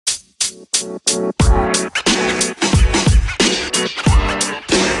Hello,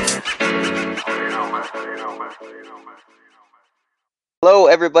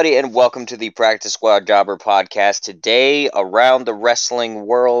 everybody, and welcome to the Practice Squad Jobber podcast. Today, around the wrestling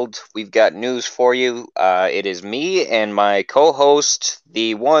world, we've got news for you. It is me and my co-host,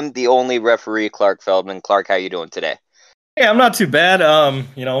 the one, the only referee, Clark Feldman. Clark, how you doing today? Yeah, I'm not too bad.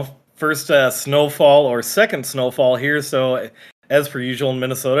 First snowfall or second snowfall here. So, as per usual in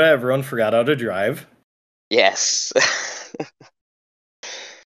Minnesota, everyone forgot how to drive. Yes.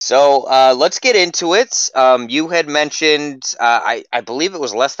 So let's get into it. You had mentioned, I believe it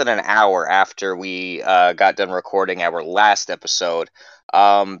was less than an hour after we got done recording our last episode,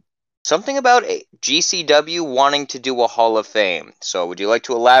 something about GCW wanting to do a Hall of Fame. So would you like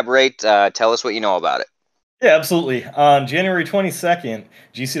to elaborate? Tell us what you know about it. Yeah, absolutely. On January 22nd,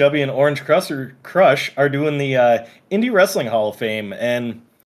 GCW and Orange Crush are doing the Indie Wrestling Hall of Fame, and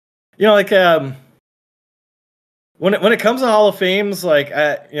when it comes to Hall of Fames,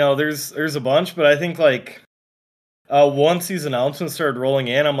 there's a bunch, but I think once these announcements started rolling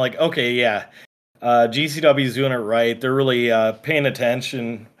in, I'm like, okay, yeah, GCW is doing it right. They're really paying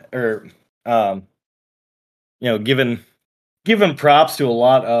attention, or giving props to a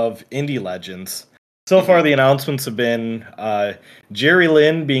lot of indie legends. So far, the announcements have been Jerry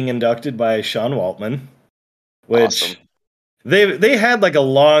Lynn being inducted by Sean Waltman, which Awesome. they had like a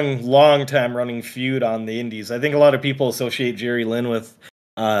long time running feud on the indies. I think a lot of people associate Jerry Lynn with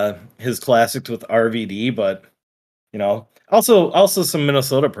his classics with RVD, but also some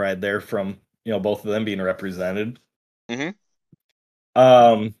Minnesota pride there from both of them being represented. Mm-hmm.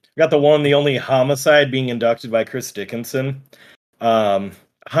 Got the one, the only Homicide being inducted by Chris Dickinson.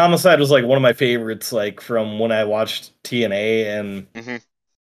 Homicide was like one of my favorites, like from when I watched TNA, and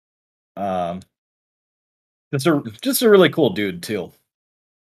just a really cool dude too.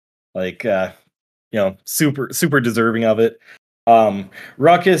 Like super deserving of it.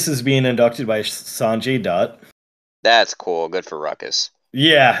 Ruckus is being inducted by Sanjay Dutt. That's cool. Good for Ruckus.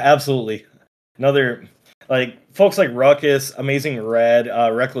 Yeah, absolutely. Another folks like Ruckus, Amazing Red,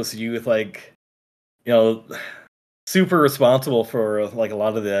 Reckless Youth, super responsible for like a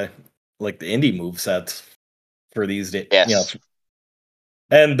lot of the indie move sets for these days. Yes.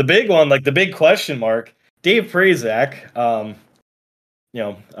 And the big one, like the big question mark, Dave Prazak,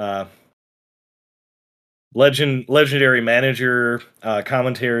 legendary manager,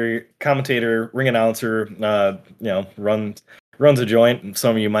 commentator, ring announcer, runs a joint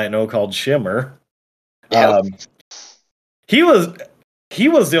some of you might know called Shimmer. Yep. He was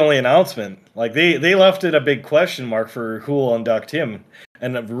the only announcement. Like they left it a big question mark for who will induct him,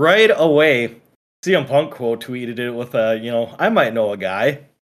 and right away, CM Punk quote tweeted it with I might know a guy,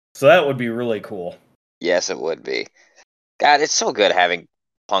 so that would be really cool. Yes, it would be. God, it's so good having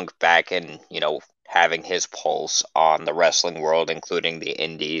Punk back and, having his pulse on the wrestling world, including the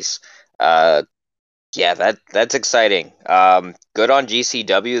indies. Yeah, that's exciting. Good on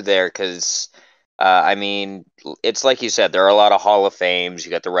GCW there, because it's like you said, there are a lot of Hall of Fames. You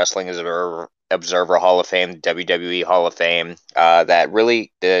got the Wrestling Observer Hall of Fame, WWE Hall of Fame, that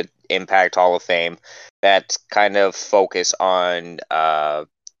really the Impact Hall of Fame, that kind of focus on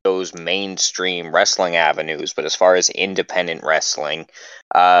those mainstream wrestling avenues. But as far as independent wrestling,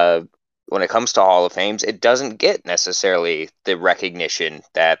 when it comes to Hall of Fames, it doesn't get necessarily the recognition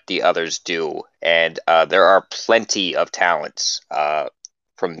that the others do. And there are plenty of talents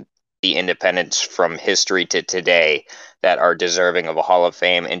from the independents from history to today that are deserving of a Hall of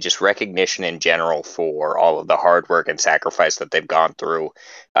Fame and just recognition in general for all of the hard work and sacrifice that they've gone through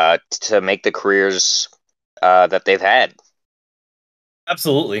to make the careers that they've had.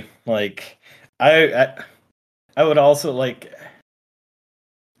 Absolutely. Like I would also like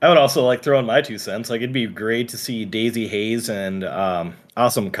throw in my 2 cents. Like it'd be great to see Daisy Hayes and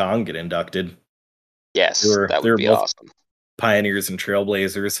Awesome Kong get inducted. Yes, that they would were be both awesome. pioneers and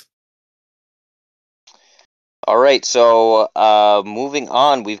trailblazers. All right, so moving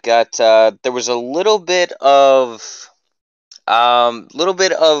on, we've got there was a little bit of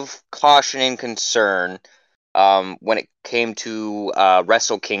caution and concern when it came to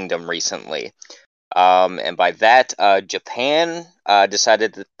Wrestle Kingdom recently. And by that, Japan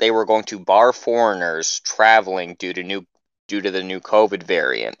decided that they were going to bar foreigners traveling due to the new COVID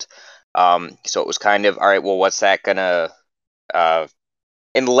variant. So it was kind of, all right, well, what's that gonna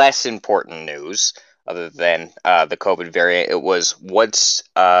in less important news other than the COVID variant, it was what's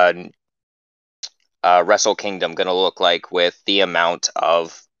Wrestle Kingdom going to look like with the amount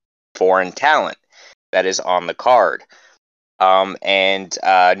of foreign talent that is on the card. And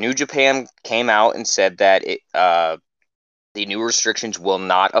New Japan came out and said that the new restrictions will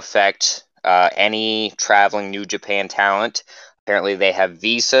not affect any traveling New Japan talent. Apparently, they have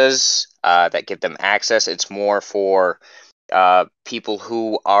visas that give them access. It's more for people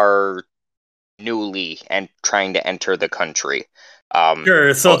who are newly and trying to enter the country.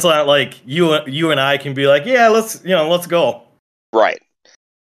 Sure. So it's not like you and I can be like, yeah, let's go. Right.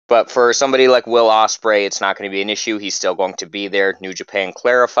 But for somebody like Will Ospreay, it's not going to be an issue. He's still going to be there. New Japan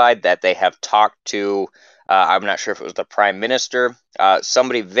clarified that they have talked to, I'm not sure if it was the Prime Minister,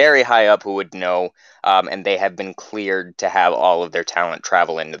 somebody very high up who would know, and they have been cleared to have all of their talent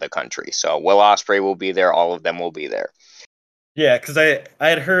travel into the country. So Will Ospreay will be there. All of them will be there. Yeah, because I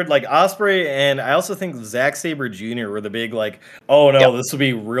had heard like Osprey, and I also think Zack Sabre Jr. were the big like, oh Yep, no, this would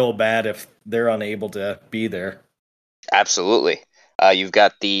be real bad if they're unable to be there. absolutely. You've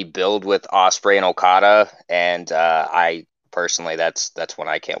got the build with Ospreay and Okada, and I personally, that's one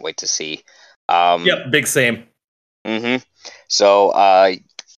I can't wait to see. Yep, big same. hmm So,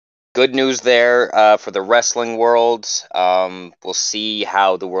 good news there for the wrestling world. We'll see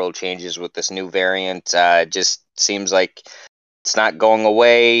how the world changes with this new variant. It just seems like it's not going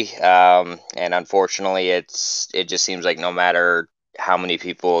away, and unfortunately, it just seems like no matter how many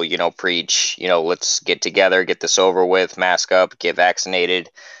people preach, let's get together, get this over with, mask up, get vaccinated.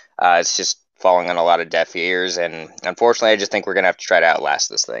 It's just falling on a lot of deaf ears, and unfortunately, I just think we're gonna have to try to outlast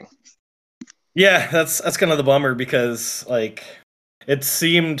this thing. Yeah, that's kind of the bummer because like it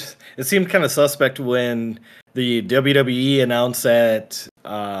seemed kind of suspect when the WWE announced that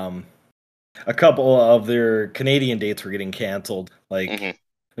a couple of their Canadian dates were getting canceled. Like hmm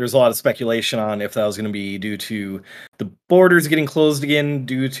there's a lot of speculation on if that was going to be due to the borders getting closed again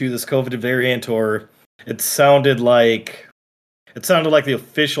due to this COVID variant, or it sounded like the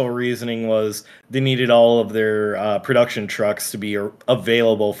official reasoning was they needed all of their production trucks to be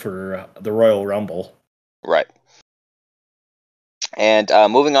available for the Royal Rumble. Right. And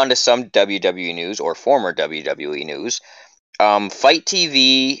moving on to some WWE news or former WWE news, Fight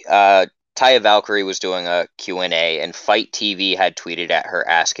TV, Taya Valkyrie was doing a Q&A, and Fight TV had tweeted at her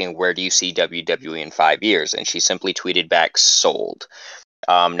asking, where do you see WWE in 5 years? And she simply tweeted back, sold.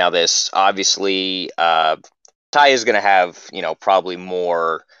 Now this, obviously, Taya is going to have, probably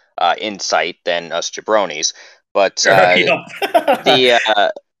more insight than us jabronis, but Yep.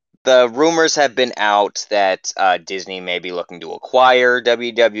 the the rumors have been out that Disney may be looking to acquire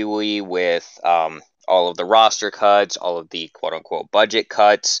WWE with all of the roster cuts, all of the quote unquote budget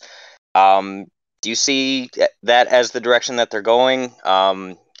cuts. Um, do you see that as the direction that they're going?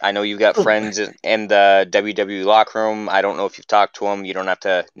 I know you've got friends in the WWE locker room. I don't know if you've talked to them. You don't have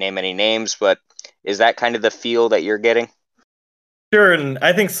to name any names, but is that kind of the feel that you're getting? Sure, and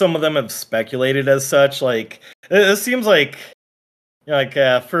I think some of them have speculated as such. Like it seems like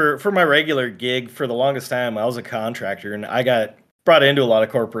for my regular gig for the longest time, I was a contractor, and I got brought into a lot of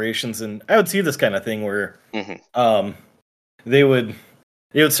corporations, and I would see this kind of thing where hmm um they would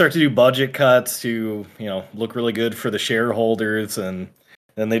start to do budget cuts to look really good for the shareholders, and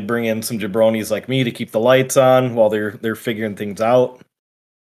then they'd bring in some jabronis like me to keep the lights on while they're figuring things out.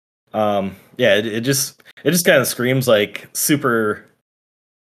 Yeah, it just kind of screams like super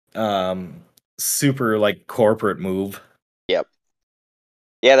like corporate move. Yep.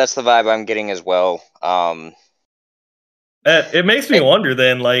 Yeah, that's the vibe I'm getting as well. It makes me It, wonder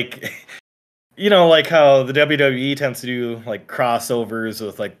then, like, like how the WWE tends to do like crossovers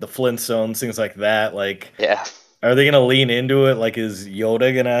with like the Flintstones, things like that. Like, yeah. are they gonna lean into it? Like, is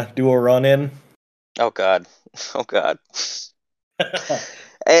Yoda gonna do a run in? Oh God. Oh God.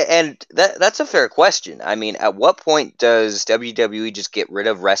 And that's a fair question. I mean, at what point does WWE just get rid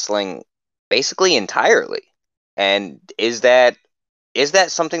of wrestling basically entirely? And is that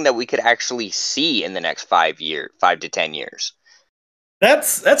something that we could actually see in the next 5 to 10 years?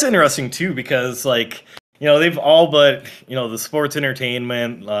 That's interesting too because like they've all but the sports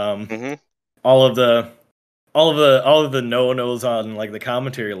entertainment, hmm all of the no nos on like the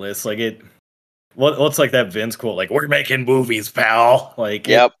commentary list. Like what's like that Vince quote? Like we're making movies, pal. Like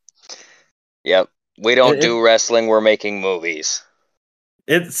Yep. Yep. We don't it, do wrestling, we're making movies.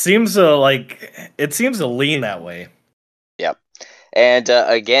 it seems to lean that way. Yep. And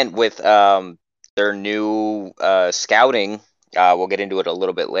again, with their new scouting, we'll get into it a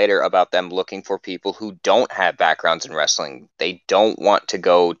little bit later about them looking for people who don't have backgrounds in wrestling. They don't want to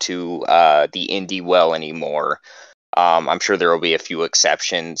go to the indie well anymore. I'm sure there will be a few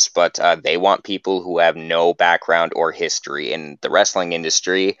exceptions, but they want people who have no background or history in the wrestling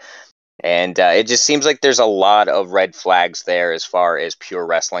industry. And it just seems like there's a lot of red flags there as far as pure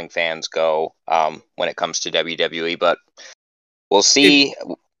wrestling fans go when it comes to WWE. But we'll It, see.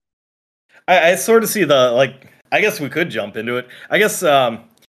 I sort of see the like. I guess we could jump into it. I guess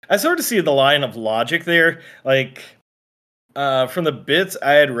I sort of see the line of logic there. Like, from the bits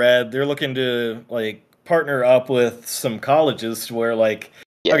I had read, they're looking to like partner up with some colleges to where like,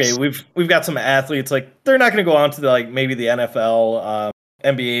 okay, Yes. we've got some athletes like they're not going to go on to the, like maybe the NFL,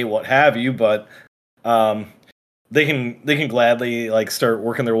 NBA, what have you, but um, they can gladly like start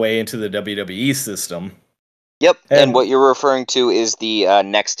working their way into the WWE system. Yep, and And what you're referring to is the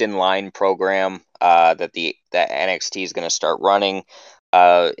Next in Line program that NXT is going to start running.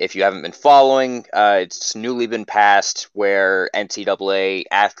 If you haven't been following, it's newly been passed where NCAA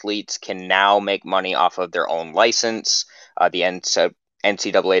athletes can now make money off of their own license. The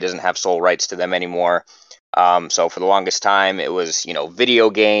NCAA doesn't have sole rights to them anymore. So for the longest time, it was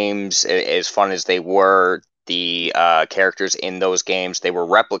video games. As fun as they were, the characters in those games, they were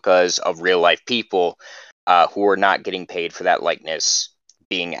replicas of real life people who are not getting paid for that likeness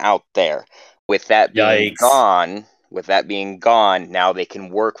being out there. With that being yikes. gone, now they can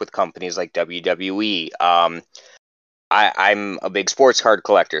work with companies like WWE. I'm a big sports card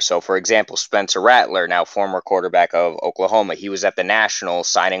collector. So, for example, Spencer Rattler, now former quarterback of Oklahoma, he was at the Nationals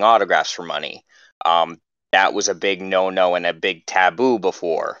signing autographs for money. That was a big no-no and a big taboo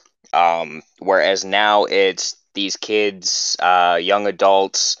before. Whereas now it's these kids, young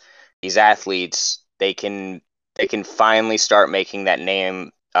adults, these athletes, they can finally start making that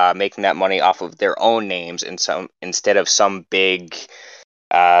making that money off of their own names, and some instead of some big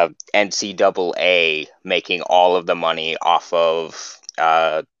NCAA making all of the money off of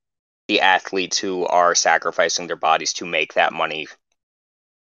the athletes who are sacrificing their bodies to make that money.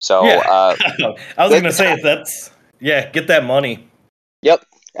 So, Yeah, I was good. gonna say that's yeah, get that money. Yep,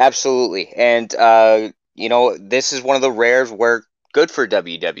 absolutely. And this is one of the rares where good for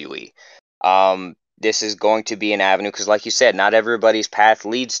WWE. This is going to be an avenue because, like you said, not everybody's path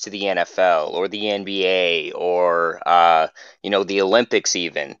leads to the NFL or the NBA or the Olympics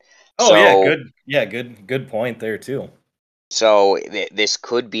even. Oh yeah, So, good. Yeah, good point there too. this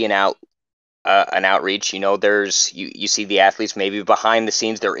could be an outreach. There's you see the athletes maybe behind the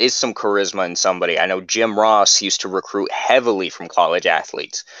scenes. There is some charisma in somebody. I know Jim Ross used to recruit heavily from college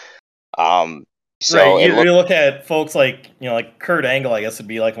athletes. Um, Right. so it You looked. look at folks like like Kurt Angle, I guess would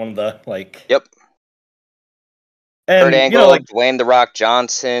be like one of the like, Yep. Kurt and Angle, like Dwayne the Rock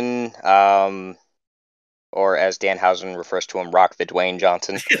Johnson, or as Dan Housen refers to him, Rock the Dwayne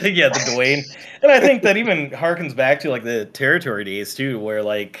Johnson. yeah, the Dwayne, and I think that even harkens back to like the territory days too, where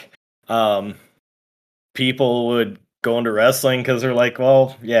like um people would go into wrestling because they're like,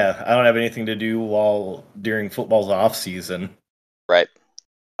 well, yeah, I don't have anything to do while during football's off season. Right.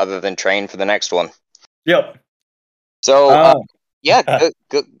 Other than train for the next one. Yep. So, Um, yeah,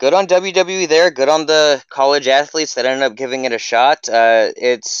 good on WWE there. Good on the college athletes that ended up giving it a shot.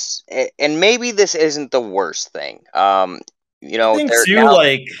 And maybe this isn't the worst thing. I think They're too, now.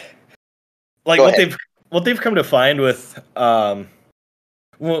 like Go ahead. what they've come to find with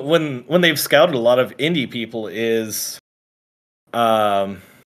when they've scouted a lot of indie people is um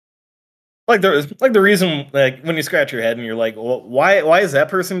like the reason, like when you scratch your head and you're like, well, why is that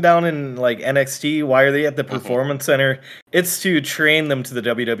person down in like NXT? Why are they at the Hmm. performance center? It's to train them to the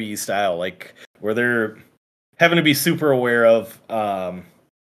WWE style, like where they're having to be super aware of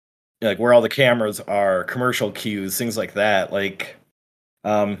like where all the cameras are, commercial cues, things like that. Like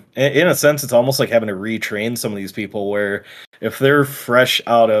in a sense, it's almost like having to retrain some of these people. Where if they're fresh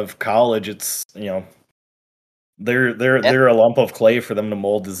out of college, it's Yeah, they're a lump of clay for them to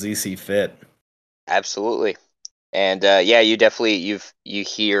mold as they see fit. absolutely. And yeah, you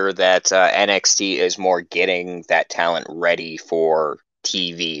hear that NXT is more getting that talent ready for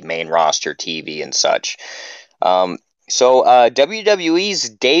TV, main roster TV and such. Um, WWE's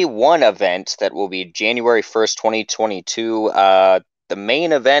Day One event that will be January 1st, 2022. The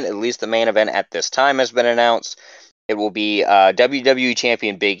main event, at least the main event at this time, has been announced. It will be WWE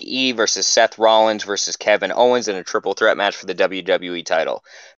Champion Big E versus Seth Rollins versus Kevin Owens in a triple threat match for the WWE title.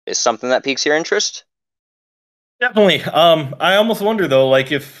 Is something that piques your interest? Definitely. I almost wonder though,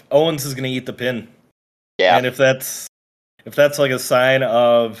 like if Owens is going to eat the pin, Yeah. and if that's like a sign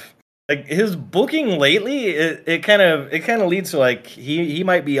of like his booking lately, it kind of leads to like he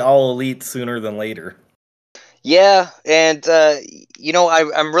might be all elite sooner than later. Yeah, and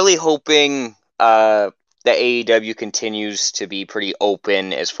I'm really hoping that AEW continues to be pretty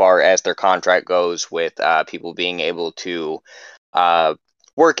open as far as their contract goes with people being able to uh,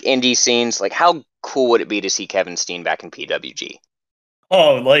 work indie scenes. Like, how cool would it be to see Kevin Steen back in PWG?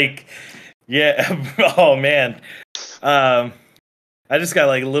 Oh, like yeah. Oh man. Um, I just got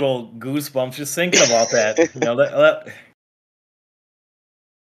like little goosebumps just thinking about that.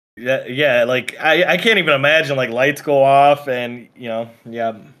 yeah, like I can't even imagine like lights go off and yeah,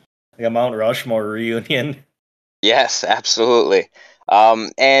 like a Mount Rushmore reunion. Yes, absolutely.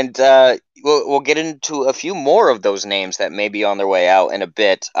 And we'll get into a few more of those names that may be on their way out in a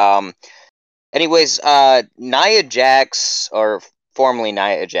bit. Anyways, Nia Jax, or formerly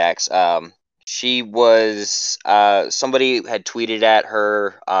Nia Jax, she was somebody had tweeted at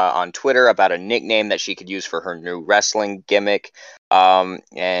her on Twitter about a nickname that she could use for her new wrestling gimmick.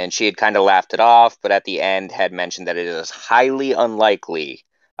 And she had kind of laughed it off, but at the end had mentioned that it is highly unlikely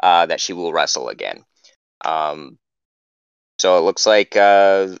that she will wrestle again. Um, so it looks like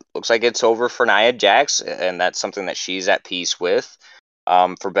it's over for Nia Jax, and that's something that she's at peace with.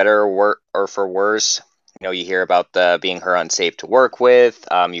 For better or for worse, you hear about the being her unsafe to work with.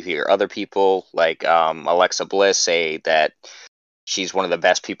 You hear other people like Alexa Bliss say that she's one of the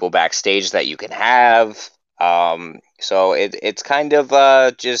best people backstage that you can have. So it's kind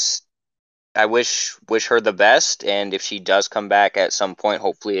of just I wish her the best, and if she does come back at some point,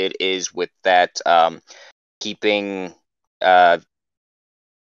 hopefully it is with that keeping uh,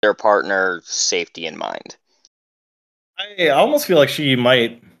 their partner's safety in mind. I almost feel like she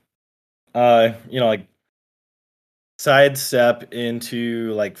might, like sidestep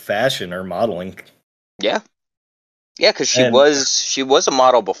into like fashion or modeling. Yeah, yeah, because And she was a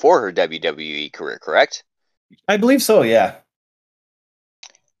model before her WWE career, correct? I believe so, yeah.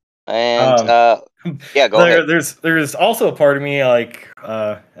 And Um, yeah, go ahead. there's also a part of me like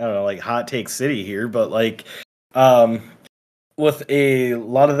I don't know, like hot take city here, but like um with a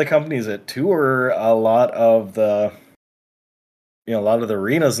lot of the companies that tour, a lot of the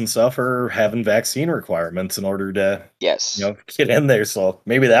arenas and stuff are having vaccine requirements in order to, Yes. get in there. So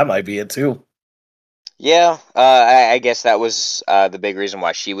maybe that might be it too. Yeah, I guess that was the big reason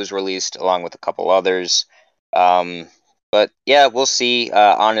why she was released, along with a couple others. Um, but yeah, we'll see.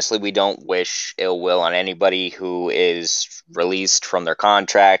 Honestly, we don't wish ill will on anybody who is released from their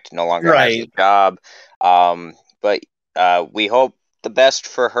contract, no longer has a Right. job. But we hope the best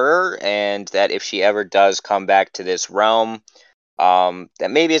for her, and that if she ever does come back to this realm, that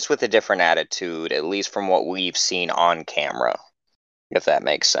maybe it's with a different attitude, at least from what we've seen on camera, if that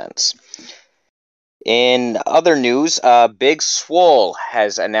makes sense. In other news, Big Swole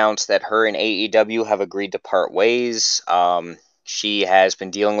has announced that her and AEW have agreed to part ways. She has been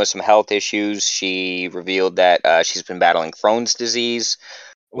dealing with some health issues. She revealed that she's been battling Crohn's disease,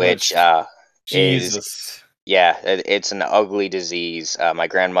 which Which, is, Jesus. yeah, it's an ugly disease. My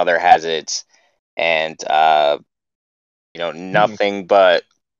grandmother has it, and Hmm. nothing but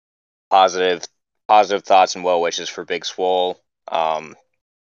positive, positive thoughts and well wishes for Big Swole. Um,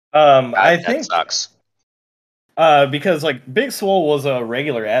 I that think sucks. because like Big Swole was a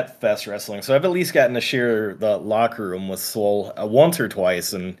regular at Fest Wrestling, so I've at least gotten to share the locker room with Swole once or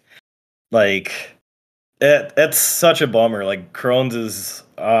twice, and like it's such a bummer. Like Crohn's is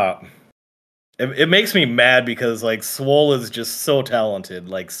it makes me mad because like Swole is just so talented.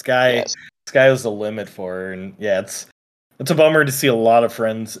 Like Yes. Sky is the limit for her, and yeah, it's a bummer to see a lot of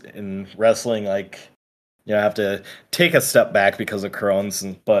friends in wrestling like have to take a step back because of Crohn's,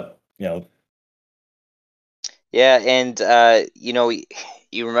 but Yeah, and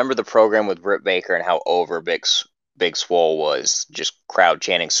you remember the program with Britt Baker and how over Big Swole was, just crowd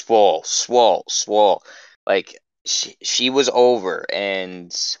chanting "Swole, Swole, Swole." Like she was over,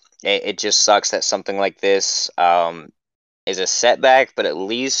 and it just sucks that something like this is a setback. But at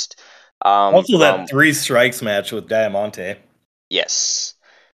least also that from three strikes match with Diamante. yes,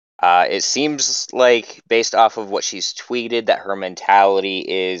 it seems like, based off of what she's tweeted, that her mentality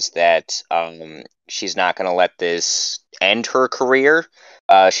is that she's not going to let this end her career.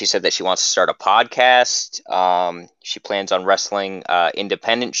 She said that she wants to start a podcast. She plans on wrestling the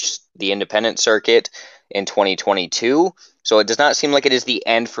independent circuit in 2022. So it does not seem like it is the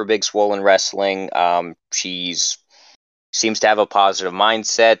end for Big Swollen Wrestling. She's seems to have a positive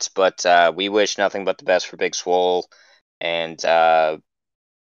mindset, but we wish nothing but the best for Big Swole. And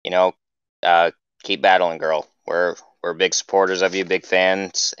you know, uh, keep battling, girl. We're big supporters of you, big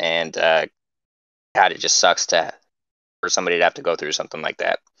fans, and God, it just sucks for somebody to have to go through something like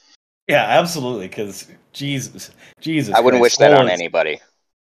that. Yeah, absolutely. Because Jesus I wouldn't Christ, wish that Swole on is anybody.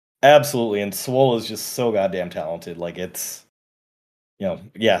 absolutely, and Swole is just so goddamn talented. Like it's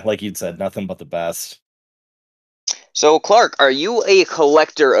yeah, like you'd said, nothing but the best. So, Clark, are you a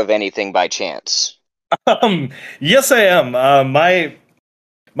collector of anything by chance? Um, yes, I am.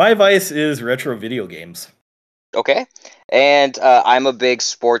 My vice is retro video games. Okay, and I'm a big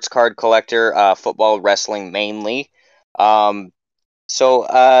sports card collector, football, wrestling mainly. Um, so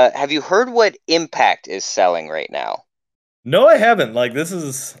have you heard what Impact is selling right now? No, I haven't. Like this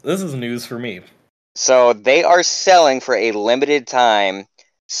is news for me. So they are selling for a limited time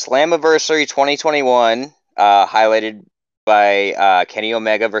Slammiversary 2021, highlighted by Kenny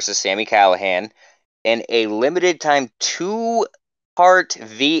Omega versus Sami Callihan, and a limited time 2-part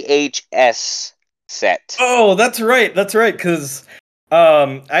VHS set. Oh, that's right. That's right. Because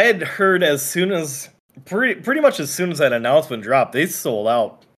I had heard as soon as pretty much as soon as that announcement dropped, they sold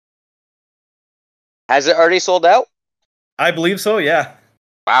out. Has it already sold out? I believe so. Yeah.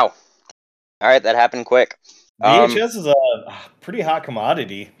 Wow. All right, that happened quick. VHS is a pretty hot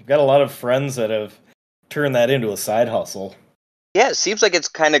commodity. I've got a lot of friends that have turned that into a side hustle. Yeah, it seems like it's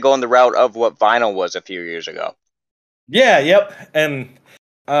kind of going the route of what vinyl was a few years ago. Yeah. Yep. And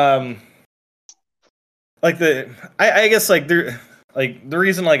um, like I guess like the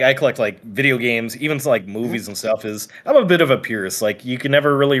reason like I collect like video games, even like movies and stuff, is I'm a bit of a purist. Like you can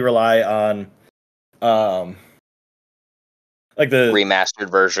never really rely on um like the Remastered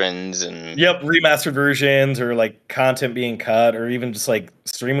versions and remastered versions or like content being cut or even just like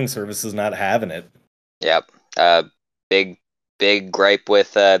streaming services not having it. yep. Big big gripe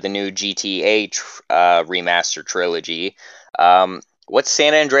with the new GTA remaster trilogy. What's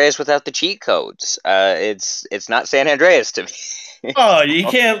San Andreas without the cheat codes? It's not San Andreas to me. Oh, you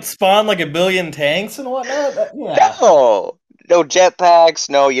can't spawn like a billion tanks and whatnot. Yeah. No, no jetpacks.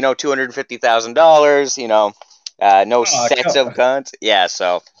 No, $250,000. No Oh, sets of guns. Yeah,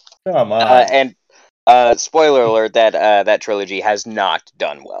 so come on. and spoiler alert that that trilogy has not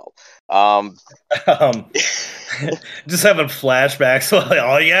done well. Um, Um, just having flashbacks. So like,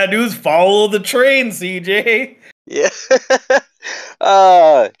 all you gotta do is follow the train, CJ. yeah.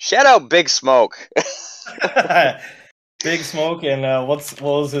 Shout out Big Smoke. Big Smoke and what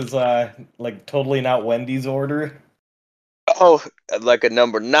was his like totally not Wendy's order? Oh, like a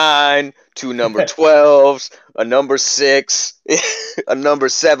number 9, 2 number 12s, a number 6, a number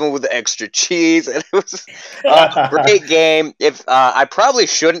 7 with extra cheese, and it was a great game. If I probably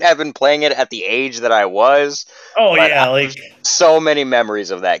shouldn't have been playing it at the age that I was, Oh but yeah, like so many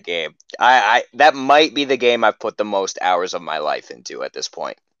memories of that game. I that might be the game I've put the most hours of my life into at this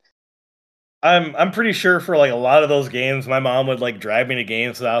point. I'm pretty sure for like a lot of those games, my mom would like drive me to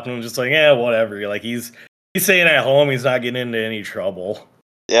GameStop and I'm just like, yeah, whatever. Like he's staying at home, he's not getting into any trouble.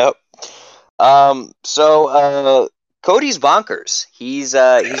 Yep. So Cody's bonkers. He's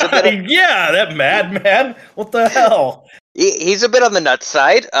a bit Yeah, that madman. What the hell? he's a bit on the nut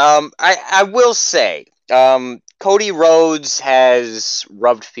side. I will say, Cody Rhodes has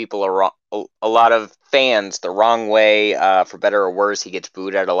rubbed people a lot of fans the wrong way. For better or worse, he gets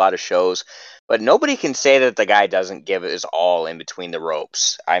booed at a lot of shows, but nobody can say that the guy doesn't give his all in between the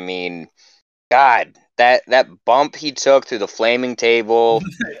ropes. I mean, God, that bump he took through the flaming table.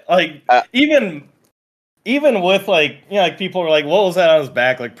 Like Uh, even with like like people were like, what was that on his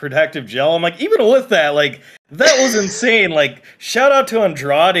back? Like protective gel. I'm like, even with that, like that was insane. Like shout out to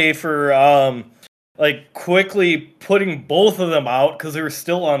Andrade for like quickly putting both of them out because they were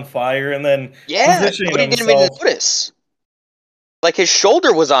still on fire and then yeah, positioning Cody didn't even himself. notice. Like his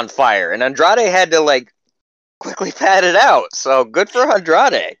shoulder was on fire, and Andrade had to like quickly pat it out. So good for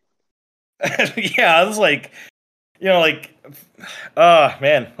Andrade. Yeah, I was like, like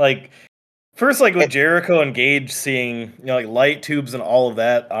man, like first like with Jericho and Gage seeing, like light tubes and all of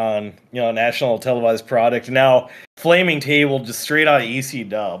that on, national televised product. Now Flaming Table just straight out of EC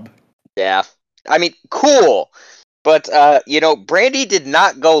dub. Yeah, I mean, cool. But Brandy did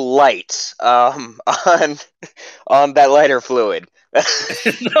not go light on that lighter fluid.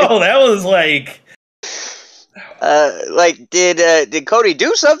 No, that was like Like did Cody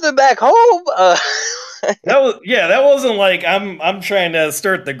do something back home? that wasn't like I'm trying to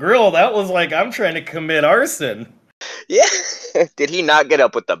start the grill. That was like I'm trying to commit arson. Yeah. Did he not get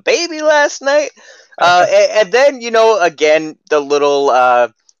up with the baby last night? And then, again, the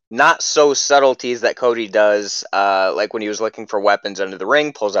little not so subtleties that Cody does, like when he was looking for weapons under the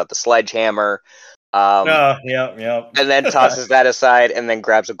ring, pulls out the sledgehammer, Oh, yeah. and then tosses that aside and then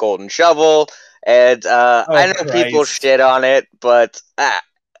grabs a golden shovel. And I know people Christ. shit on it, but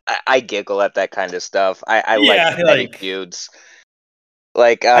I giggle at that kind of stuff. I like Yeah, petty like feuds.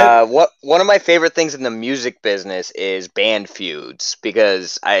 Like one of my favorite things in the music business is band feuds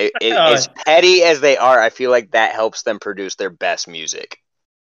because as petty as they are, I feel like that helps them produce their best music.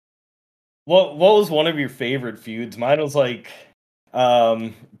 what was one of your favorite feuds? Mine was like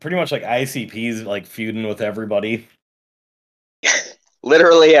pretty much like ICP's like feuding with everybody.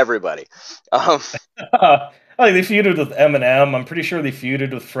 Literally everybody. Um, Like they feuded with Eminem. I'm pretty sure they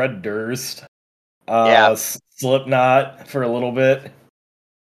feuded with Fred Durst. yeah, Slipknot for a little bit.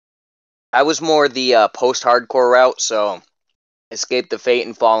 I was more the post-hardcore route, so Escape the Fate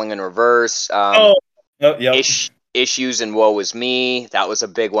and Falling in Reverse. Oh, yep. Issues and Woe Is Me. That was a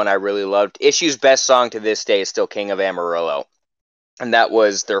big one I really loved. Issues' best song to this day is still King of Amarillo. And that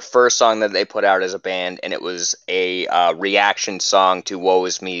was their first song that they put out as a band, and it was a reaction song to Woe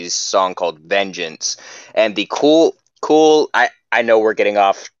Is Me's song called Vengeance. And the cool, I know we're getting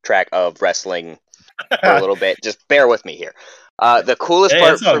off track of wrestling for a little bit. Just bear with me here. The coolest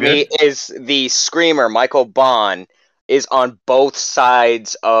part for me is the screamer, Michael Bond, is on both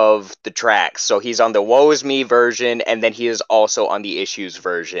sides of the tracks. So he's on the Woe Is Me version, and then he is also on the Issues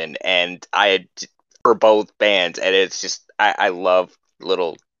version. And for both bands, and it's just, I love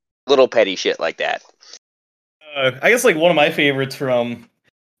little petty shit like that. I guess like one of my favorites from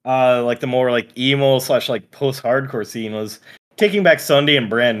like the more like emo / like post-hardcore scene was Taking Back Sunday and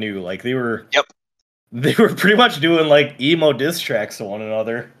Brand New. Like they were pretty much doing like emo diss tracks to one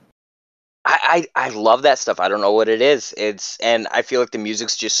another. I love that stuff. I don't know what it is. And I feel like the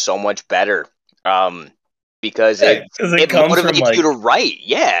music's just so much better. Because it motivates from, like, you to write.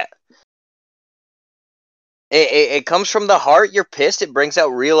 Yeah. It comes from the heart. You're pissed. It brings out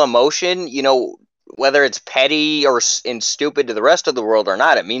real emotion. You know, whether it's petty or stupid to the rest of the world or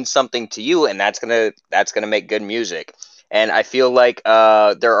not, it means something to you, and that's gonna make good music. And I feel like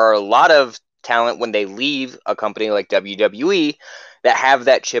there are a lot of talent when they leave a company like WWE that have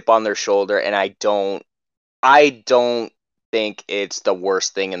that chip on their shoulder, and I don't think it's the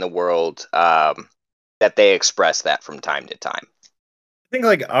worst thing in the world that they express that from time to time. I think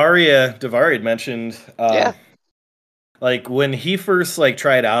like Arya Daivari had mentioned, like when he first like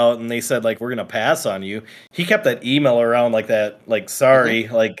tried out and they said like we're gonna pass on you, he kept that email around like that, like sorry,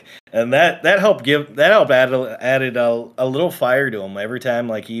 like, and that helped added a little fire to him every time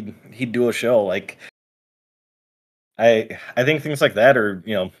like he'd do a show. Like I think things like that are,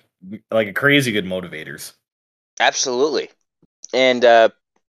 you know, like a crazy good motivators. Absolutely, and the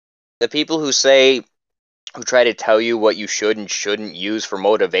people who try to tell you what you should and shouldn't use for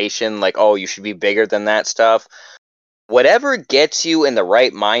motivation, like, oh, you should be bigger than that stuff. Whatever gets you in the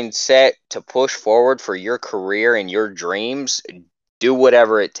right mindset to push forward for your career and your dreams, do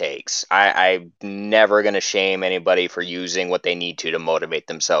whatever it takes. I'm never going to shame anybody for using what they need to motivate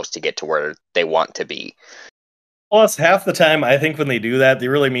themselves to get to where they want to be. Plus, half the time, I think when they do that, they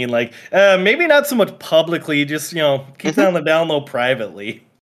really mean like, maybe not so much publicly, just, you know, keep it on the down low privately.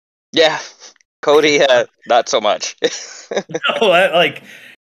 Yeah. Cody, not so much. No, that, like,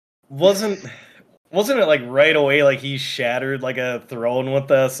 wasn't it like right away like he shattered like a throne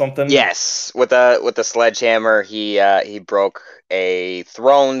with something? Yes, with a sledgehammer, he broke a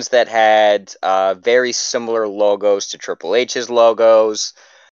thrones that had very similar logos to Triple H's logos.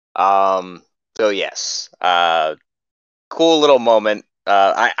 So yes, cool little moment.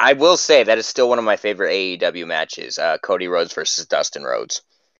 I will say that is still one of my favorite AEW matches. Cody Rhodes versus Dustin Rhodes.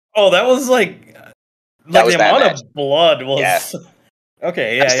 Oh, that was like the amount of blood was. Yeah.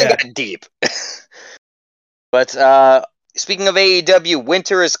 Okay, yeah. Got deep. But speaking of AEW,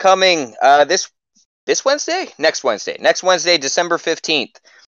 winter is coming. Next Wednesday, December 15th.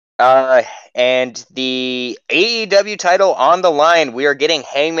 And the AEW title on the line. We are getting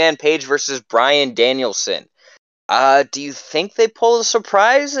Hangman Page versus Bryan Danielson. Do you think they pull a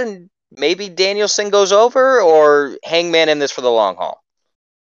surprise and maybe Danielson goes over, or Hangman in this for the long haul?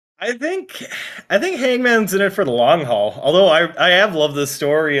 I think Hangman's in it for the long haul. Although I have loved the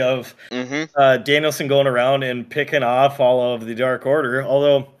story of Danielson going around and picking off all of the Dark Order.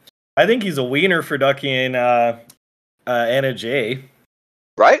 Although I think he's a wiener for ducking Anna Jay.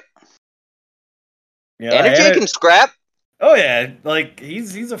 Right? Yeah, Anna Jay can scrap. Oh yeah, like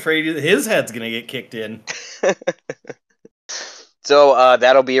he's afraid his head's gonna get kicked in. So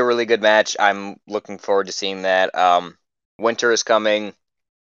that'll be a really good match. I'm looking forward to seeing that. Winter is coming.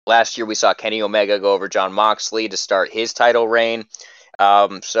 Last year we saw Kenny Omega go over Jon Moxley to start his title reign.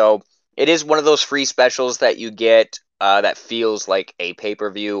 So it is one of those free specials that you get that feels like a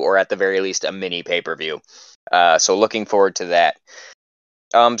pay-per-view, or at the very least a mini pay-per-view. So looking forward to that.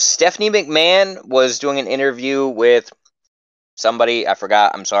 Stephanie McMahon was doing an interview with somebody, I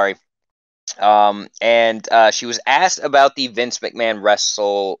forgot, I'm sorry. And she was asked about the Vince McMahon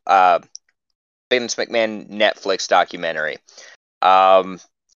Netflix documentary.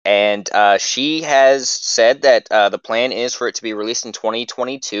 And she has said that the plan is for it to be released in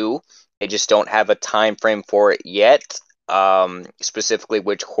 2022. They just don't have a time frame for it yet, specifically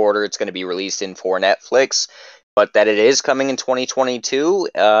which quarter it's going to be released in for Netflix, but that it is coming in 2022.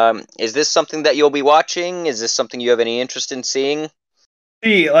 Is this something that you'll be watching? Is this something you have any interest in seeing?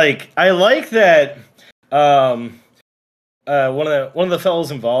 See, like, I like that one of the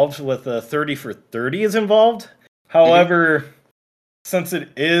fellows involved with 30 for 30 is involved. However, since it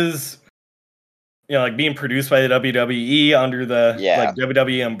is, like being produced by the WWE under the Yeah, like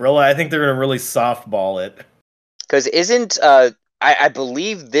WWE umbrella, I think they're gonna really softball it. because isn't I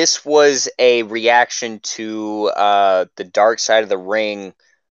believe this was a reaction to the Dark Side of the Ring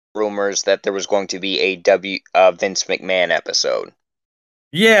rumors that there was going to be a Vince McMahon episode.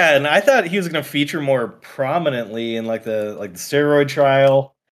 Yeah, and I thought he was gonna feature more prominently in like the steroid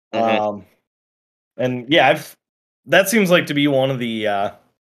trial. Hmm. Um, and yeah, that seems like to be one of the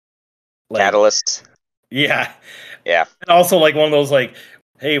like Catalysts. yeah, Yeah. and also like one of those like,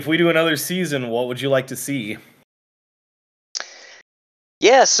 hey, if we do another season, what would you like to see?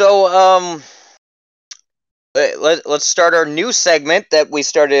 Yeah, so let's start our new segment that we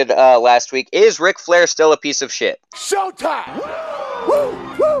started last week. Is Ric Flair still a piece of shit? Showtime! Woo!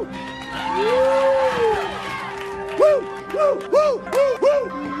 Woo! Woo! Woo! Woo! Woo! Woo!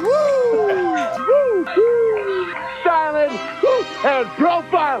 Woo! Silent and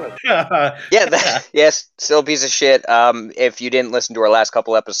profiling. Yeah, yes, still a piece of shit. If you didn't listen to our last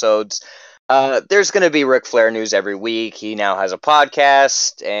couple episodes, there's going to be Ric Flair news every week. He now has a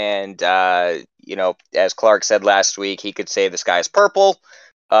podcast, and as Clark said last week, he could say the sky is purple,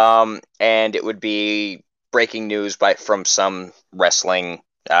 and it would be breaking news from some wrestling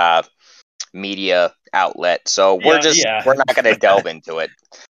media outlet. So Yeah, we're yeah. not going to delve into it.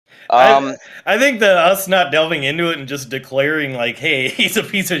 I I think that us not delving into it and just declaring like, hey, he's a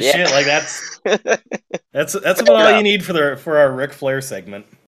piece of Yeah. shit, like that's about Fair all you enough. need for our Ric Flair segment.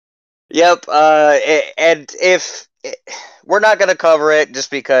 Yep. And if we're not going to cover it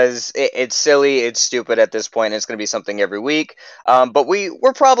just because it's silly, it's stupid at this point. It's going to be something every week. But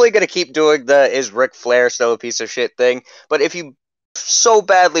we're probably going to keep doing the is Ric Flair still a piece of shit thing. But if you so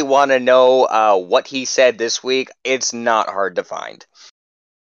badly want to know what he said this week, it's not hard to find.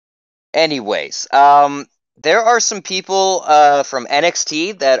 Anyways, there are some people from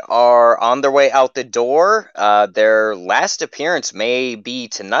NXT that are on their way out the door. Their last appearance may be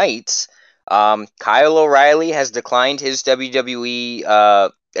tonight. Kyle O'Reilly has declined his WWE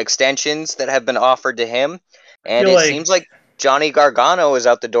extensions that have been offered to him, I and feel it like seems like Johnny Gargano is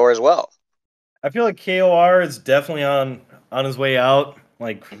out the door as well. I feel like KOR is definitely on his way out.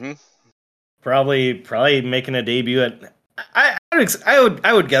 Like Hmm. probably making a debut at. I would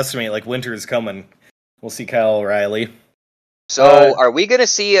guesstimate like winter is coming. We'll see Kyle O'Reilly. So, are we going to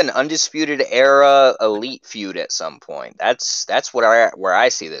see an Undisputed Era Elite feud at some point? That's where I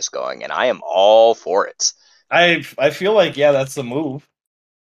see this going, and I am all for it. I feel like yeah, that's the move.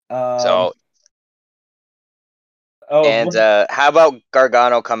 Um. So, Oh. and how about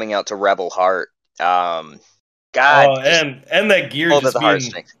Gargano coming out to Rebel Heart? God, Oh, just and that gear pulled at just the being.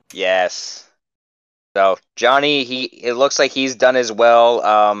 heartstrings. Yes. So Johnny, it looks like he's done as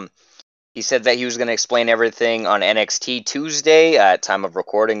well. He said that he was going to explain everything on NXT Tuesday. At time of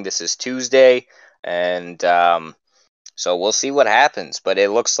recording, this is Tuesday, and so we'll see what happens. But it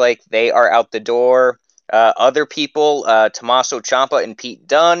looks like they are out the door. Other people, Tommaso Ciampa and Pete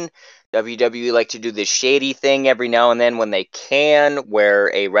Dunne. WWE like to do this shady thing every now and then when they can, where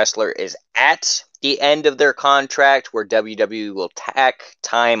a wrestler is at the end of their contract, where WWE will tack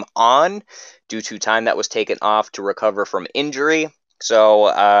time on due to time that was taken off to recover from injury. So,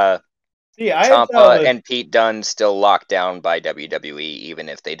 See, I had Ciampa thought and Pete Dunne still locked down by WWE, even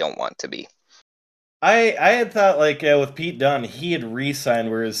if they don't want to be. I had thought like with Pete Dunne, he had re-signed,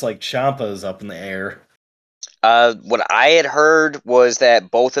 whereas like Ciampa's up in the air. What I had heard was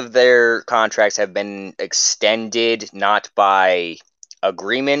that both of their contracts have been extended, not by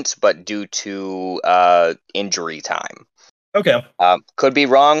agreement, but due to injury time. Okay, Could be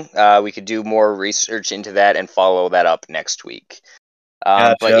wrong. We could do more research into that and follow that up next week.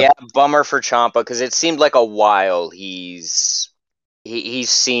 But gotcha. yeah, bummer for Ciampa because it seemed like a while he's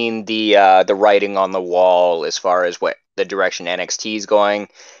seen the writing on the wall as far as what the direction NXT is going,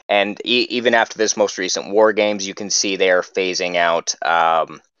 and even after this most recent War Games, you can see they are phasing out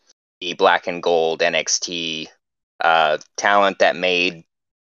the black and gold NXT talent that made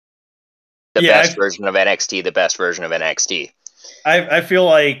the Yeah, best version of NXT the best version of NXT. I feel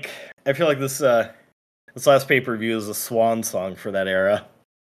like this last pay per view is a swan song for that era.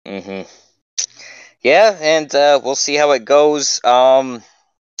 Hmm. Yeah, and we'll see how it goes.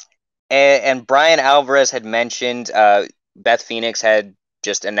 And Brian Alvarez had mentioned Beth Phoenix had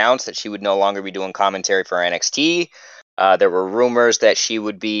just announced that she would no longer be doing commentary for NXT. There were rumors that she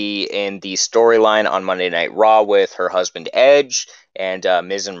would be in the storyline on Monday Night Raw with her husband Edge and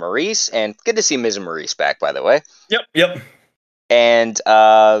Miz and Maurice. And good to see Miz and Maurice back, by the way. Yep. And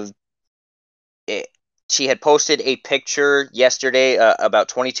she had posted a picture yesterday, about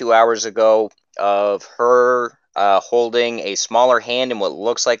 22 hours ago, of her holding a smaller hand in what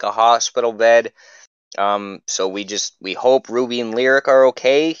looks like a hospital bed. So we hope Ruby and Lyric are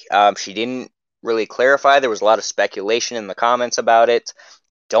okay. She didn't really clarify. There was a lot of speculation in the comments about it.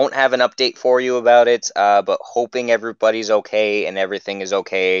 Don't have an update for you about it, but hoping everybody's okay and everything is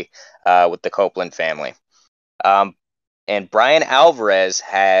okay with the Copeland family. And Brian Alvarez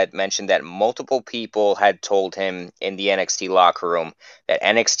had mentioned that multiple people had told him in the NXT locker room that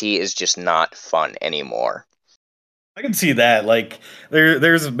NXT is just not fun anymore. I can see that. Like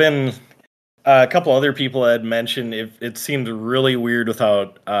there's been a couple other people that had mentioned it seemed really weird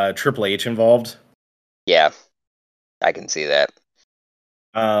without Triple H involved. Yeah, I can see that.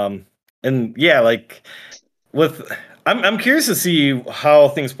 And yeah, like I'm curious to see how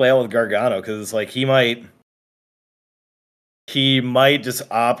things play out with Gargano, because like he might just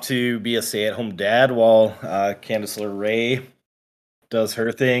opt to be a stay-at-home dad while Candice LeRae does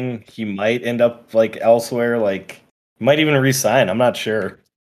her thing. He might end up like elsewhere, like might even resign. I'm not sure.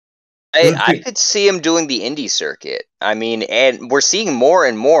 I could see him doing the indie circuit. I mean, and we're seeing more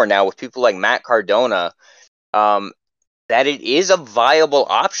and more now with people like Matt Cardona, that it is a viable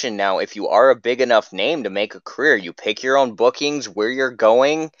option now if you are a big enough name to make a career. You pick your own bookings, where you're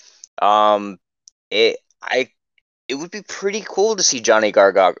going. It would be pretty cool to see Johnny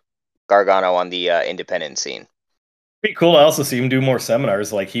Gargano on the independent scene. Pretty cool. I also see him do more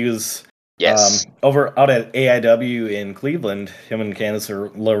seminars. Like he was out at AIW in Cleveland. Him and Candice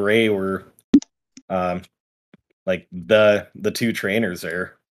LeRae were like the two trainers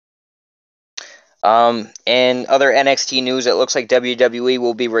there. And other NXT news, it looks like WWE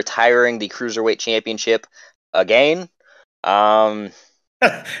will be retiring the Cruiserweight Championship again.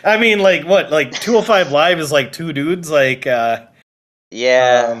 I mean, like what? Like 205 Live is like two dudes, like Spanky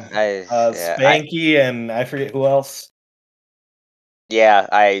and I forget who else. Yeah,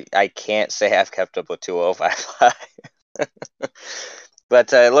 I can't say I've kept up with 205 Live.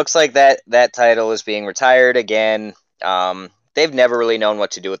 But it looks like that title is being retired again. They've never really known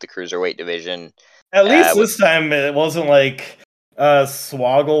what to do with the Cruiserweight division. At least this time it wasn't like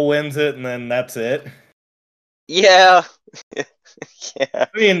Swoggle wins it and then that's it. Yeah. Yeah. I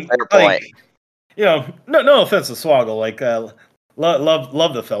mean, like, you know, no offense to Swoggle, like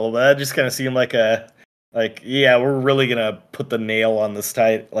love the fellow, but I just kind of seemed like yeah, we're really gonna put the nail on this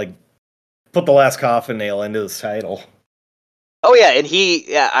title, like put the last coffin nail into this title. Oh yeah, and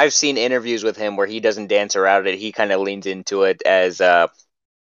I've seen interviews with him where he doesn't dance around it. He kind of leans into it as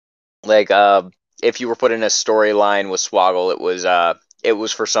if you were put in a storyline with Swoggle, it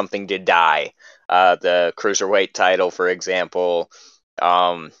was for something to die. The Cruiserweight title, for example.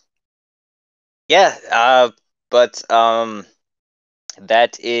 But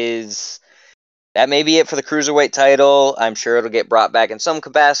that may be it for the Cruiserweight title. I'm sure it'll get brought back in some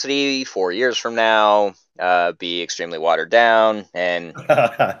capacity 4 years from now. Be extremely watered down, and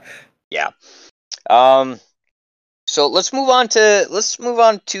yeah. So let's move on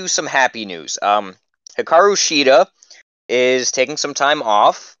to some happy news. Hikaru Shida is taking some time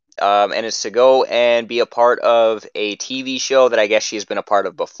off, and is to go and be a part of a TV show that I guess she's been a part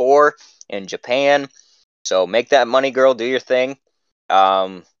of before in Japan. So make that money, girl. Do your thing.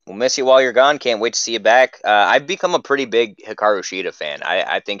 We'll miss you while you're gone. Can't wait to see you back. I've become a pretty big Hikaru Shida fan.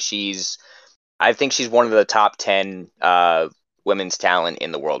 I think she's one of the top 10 women's talent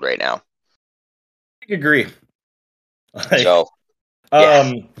in the world right now. I agree. So,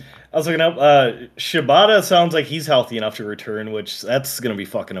 yeah. I was looking up. Shibata sounds like he's healthy enough to return, which that's going to be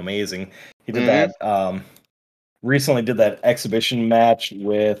fucking amazing. He did that. Recently did that exhibition match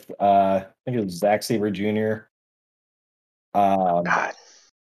with I think it was Zack Sabre Jr. God,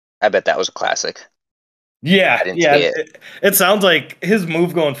 I bet that was a classic. Yeah. It sounds like his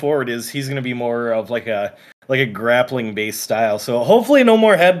move going forward is he's going to be more of like a grappling based style. So hopefully no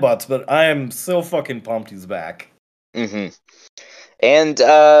more headbutts. But I am so fucking pumped he's back. Mm-hmm. And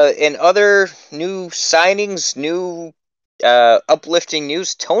in other new signings, new uplifting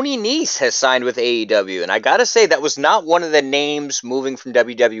news, Tony Nese has signed with AEW, and I gotta say that was not one of the names moving from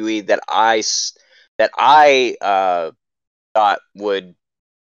WWE that I thought would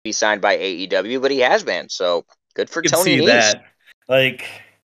be signed by AEW, but he has been. So good for Tony Nese. That. Like,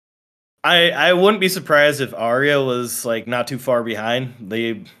 I wouldn't be surprised if Arya was like not too far behind.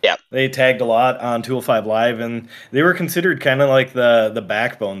 They tagged a lot on 205 Live, and they were considered kind of like the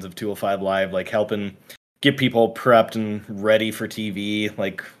backbones of 205 Live, like helping get people prepped and ready for TV,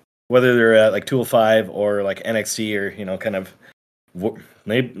 like whether they're at like 205 or like NXT or, you know, kind of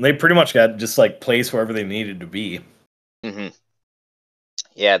they pretty much got just like placed wherever they needed to be. Mm-hmm.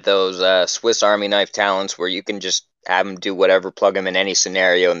 Yeah, those Swiss Army knife talents where you can just have him do whatever, plug him in any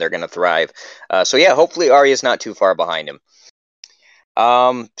scenario, and they're going to thrive. So yeah, hopefully Arya's not too far behind him.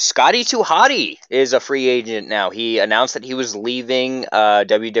 Scotty 2 Hotty is a free agent now. He announced that he was leaving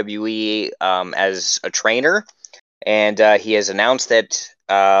WWE as a trainer, and he has announced that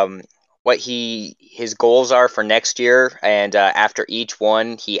what his goals are for next year, and after each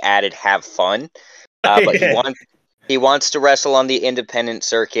one, he added "have fun." But he wants to wrestle on the independent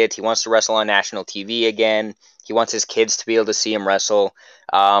circuit. He wants to wrestle on national TV again. He wants his kids to be able to see him wrestle.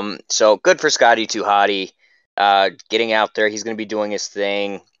 So good for Scotty 2 Hotty. Getting out there, he's going to be doing his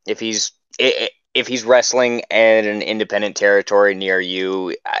thing. If he's wrestling at an independent territory near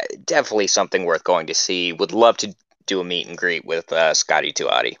you, definitely something worth going to see. Would love to do a meet and greet with Scotty 2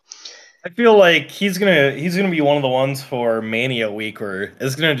 Hotty. I feel like he's gonna be one of the ones for Mania week where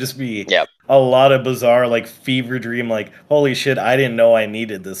it's gonna just be a lot of bizarre, like, fever dream, like, holy shit, I didn't know I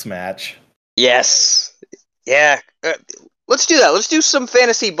needed this match. Yes. Yeah. Let's do that. Let's do some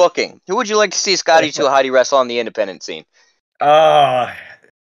fantasy booking. Who would you like to see Scotty 2 Hotty wrestle on the independent scene? I'm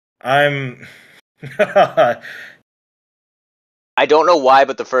I don't know why,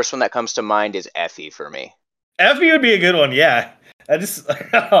 but the first one that comes to mind is Effie for me. Effie would be a good one, yeah. I just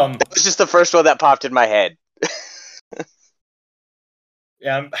that was just the first one that popped in my head.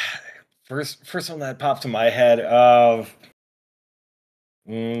 Yeah, first one that popped in my head. I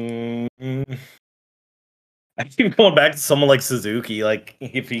keep going back to someone like Suzuki, like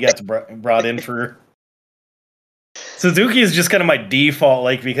if he gets brought in for. Suzuki is just kind of my default,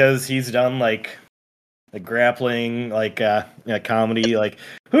 like, because he's done like grappling, like comedy, like,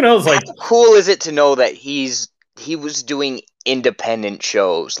 who knows, like, how cool is it to know that he was doing independent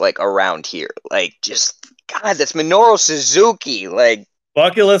shows like around here, like, just God, that's Minoru Suzuki, like,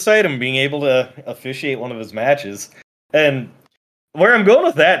 bucket list item, being able to officiate one of his matches. And where I'm going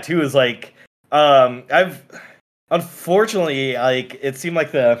with that too is like, I've unfortunately, like, it seemed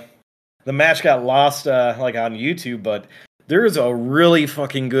like the match got lost like on YouTube, but there is a really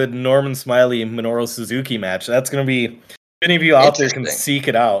fucking good Norman Smiley and Minoru Suzuki match. That's gonna be, if any of you out there can seek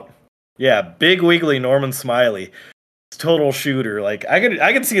it out. Yeah, big wiggly Norman Smiley, total shooter. Like,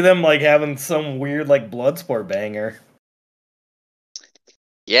 I could see them like having some weird like Bloodsport banger.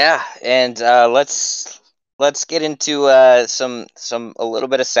 Yeah, and let's get into some a little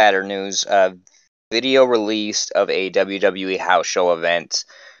bit of sadder news. Video released of a WWE house show event,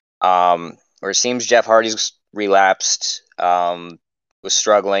 where it seems Jeff Hardy's relapsed, was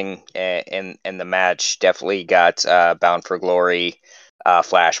struggling in the match. Definitely got Bound for Glory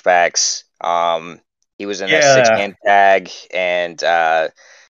flashbacks. He was in a 6-man tag and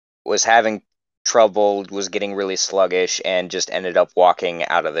was having trouble, was getting really sluggish, and just ended up walking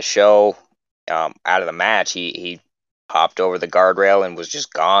out of the show, out of the match. He hopped over the guardrail and was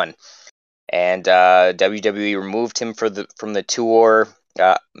just gone. And WWE removed him from the tour.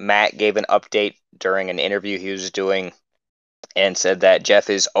 Matt gave an update during an interview he was doing and said that Jeff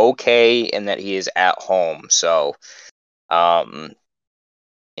is okay and that he is at home. So, best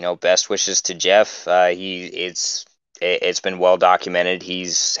wishes to Jeff. It's been well documented.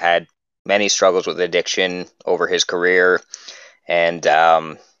 He's had many struggles with addiction over his career, and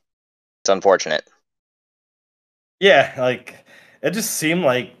it's unfortunate. Yeah, like, it just seemed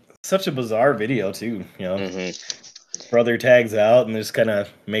like such a bizarre video too, you know. Mm-hmm. Brother tags out and just kind of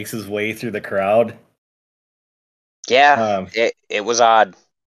makes his way through the crowd. Yeah, it was odd.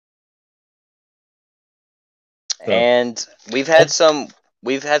 So. And we've had some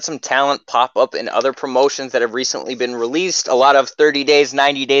talent pop up in other promotions that have recently been released. A lot of 30 days,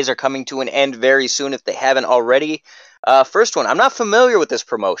 90 days are coming to an end very soon if they haven't already. First one, I'm not familiar with this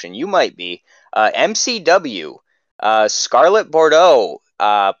promotion. You might be. MCW. Scarlett Bordeaux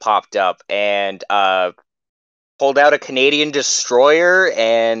popped up and pulled out a Canadian destroyer,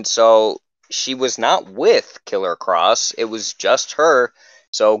 and so she was not with Killer Kross. It was just her.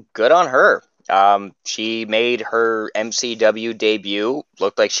 So good on her. She made her MCW debut.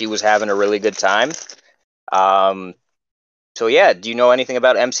 Looked like she was having a really good time. So yeah, do you know anything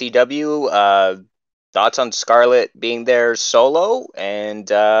about MCW? Thoughts on Scarlett being there solo? And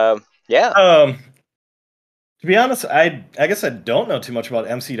yeah. To be honest, I guess I don't know too much about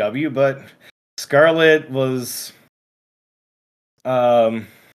MCW, but Scarlett was like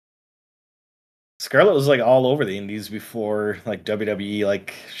all over the indies before like WWE.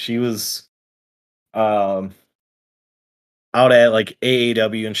 Like, she was out at like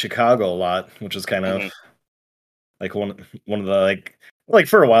AAW in Chicago a lot, which was kind of like one of the like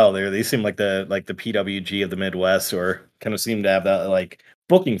for a while there, they seemed like the PWG of the Midwest, or kind of seemed to have that like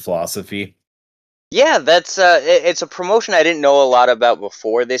booking philosophy. Yeah, that's it's a promotion I didn't know a lot about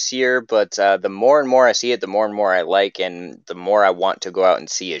before this year, but the more and more I see it, the more and more I like, and the more I want to go out and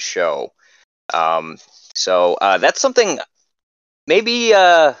see a show. Um, so that's something. Maybe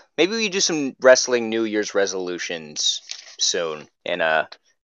we do some wrestling New Year's resolutions soon in a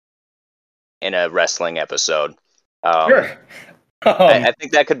wrestling episode. Sure. I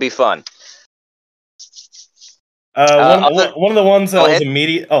think that could be fun. One of the ones that Go was ahead.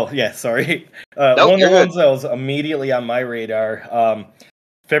 immediate. Oh yeah, sorry. Nope, One of you're the good. ones that was immediately on my radar.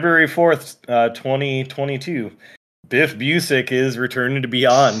 February 4th, 2022. Biff Busick is returning to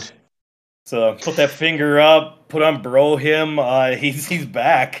Beyond. So put that finger up. Put on bro him. He's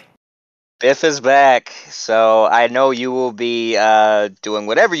back. Biff is back, so I know you will be doing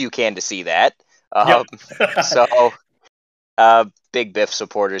whatever you can to see that. Yep. So, big Biff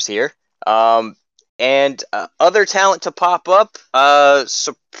supporters here. And other talent to pop up,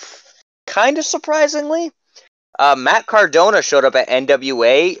 kind of surprisingly, Matt Cardona showed up at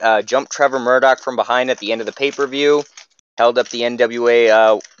NWA, jumped Trevor Murdoch from behind at the end of the pay-per-view, held up the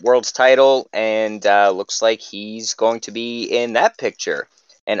NWA World's title, and looks like he's going to be in that picture.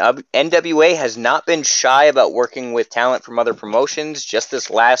 And NWA has not been shy about working with talent from other promotions. Just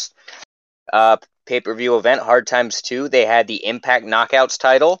this last pay-per-view event, Hard Times 2, they had the Impact Knockouts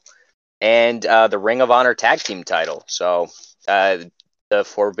title and the Ring of Honor Tag Team title. So the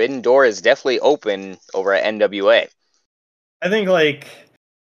forbidden door is definitely open over at NWA. I think like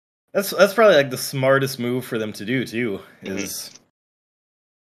that's probably like the smartest move for them to do too. Is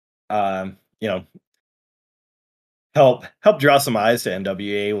you know, help draw some eyes to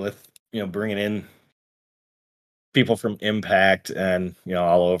NWA with, you know, bringing in people from Impact and, you know,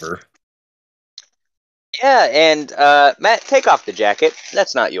 all over. Yeah, and Matt, take off the jacket.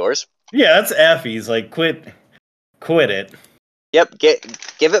 That's not yours. Yeah, that's Effie's. Like, quit it. Yep,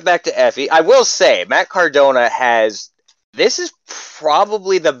 give it back to Effie. I will say, Matt Cardona this is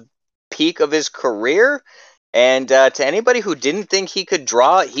probably the peak of his career, and to anybody who didn't think he could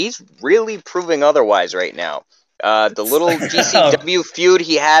draw, he's really proving otherwise right now. The little GCW feud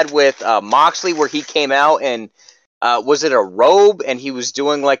he had with Moxley, where he came out and was it a robe, and he was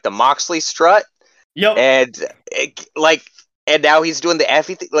doing like the Moxley strut. Yep. And now he's doing the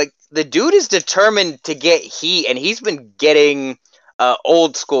Effie thing. Like, the dude is determined to get heat, and he's been getting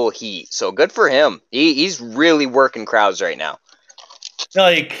old school heat. So good for him. He's really working crowds right now.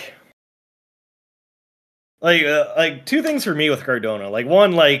 Like two things for me with Cardona. Like,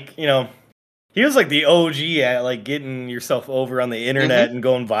 one, like, you know, he was like the OG at like getting yourself over on the internet and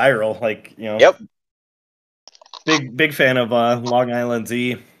going viral. Like, you know. Yep. Big fan of Long Island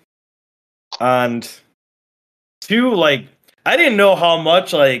Z. And two, like, I didn't know how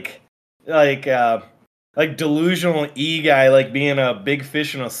much like delusional guy, like being a big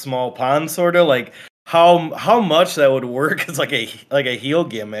fish in a small pond, sort of like how much that would work as like a heel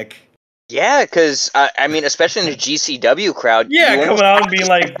gimmick. Yeah, because I mean, especially in the GCW crowd, yeah, coming out and being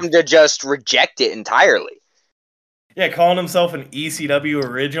like to just reject it entirely. Yeah, calling himself an ECW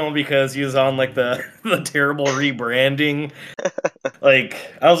original because he was on like the terrible rebranding. Like,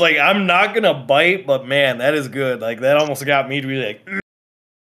 I was like, I'm not gonna bite, but man, that is good. Like, that almost got me to be like, ugh.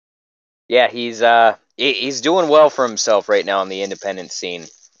 Yeah, he's doing well for himself right now on the independent scene.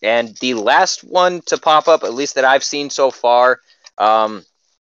 And the last one to pop up, at least that I've seen so far, Taya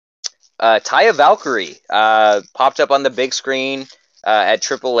Valkyrie popped up on the big screen at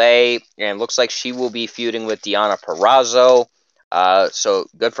AAA, and looks like she will be feuding with Deonna Purrazzo. So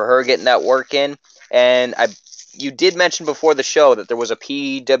good for her getting that work in. And you did mention before the show that there was a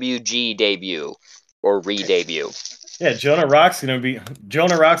PWG debut or re-debut. Yeah, Jonah Rock's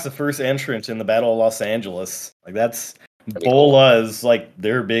the first entrant in the Battle of Los Angeles. Like, that's Bola's like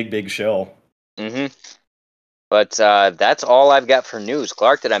their big show. Mm-hmm. But that's all I've got for news.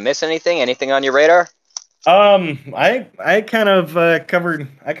 Clark, did I miss anything? Anything on your radar? I kind of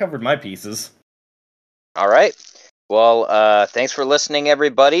covered my pieces. All right. Well, thanks for listening,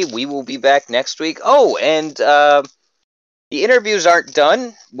 everybody. We will be back next week. Oh, and the interviews aren't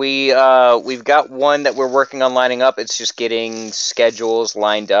done. We've got one that we're working on lining up. It's just getting schedules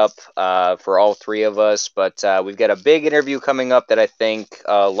lined up for all three of us. But we've got a big interview coming up that I think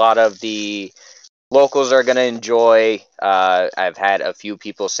a lot of the locals are going to enjoy. I've had a few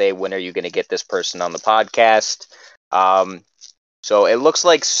people say, when are you going to get this person on the podcast? So it looks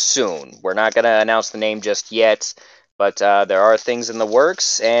like soon. We're not going to announce the name just yet, but there are things in the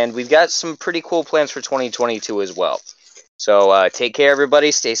works, and we've got some pretty cool plans for 2022 as well. So take care,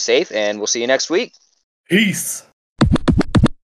 everybody. Stay safe, and we'll see you next week. Peace.